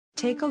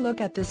Take a look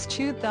at this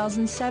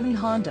 2007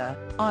 Honda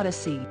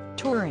Odyssey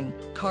Touring.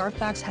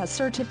 Carfax has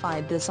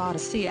certified this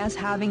Odyssey as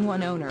having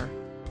one owner.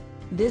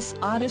 This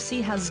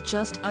Odyssey has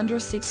just under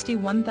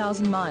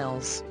 61,000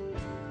 miles.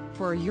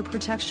 For your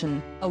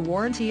protection, a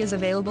warranty is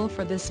available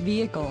for this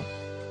vehicle.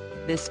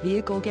 This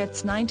vehicle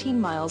gets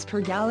 19 miles per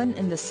gallon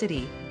in the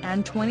city,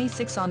 and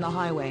 26 on the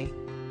highway.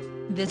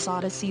 This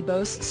Odyssey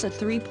boasts a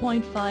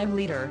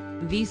 3.5-liter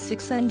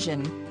V6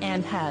 engine,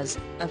 and has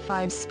a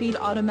 5-speed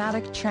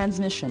automatic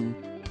transmission.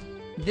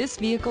 This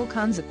vehicle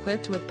comes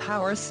equipped with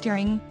power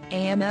steering,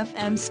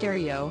 AM/FM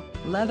stereo,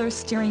 leather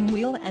steering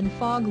wheel and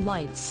fog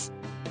lights.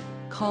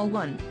 Call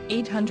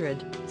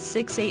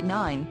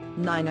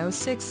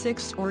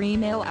 1-800-689-9066 or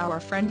email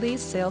our friendly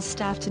sales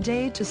staff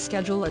today to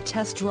schedule a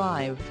test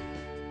drive.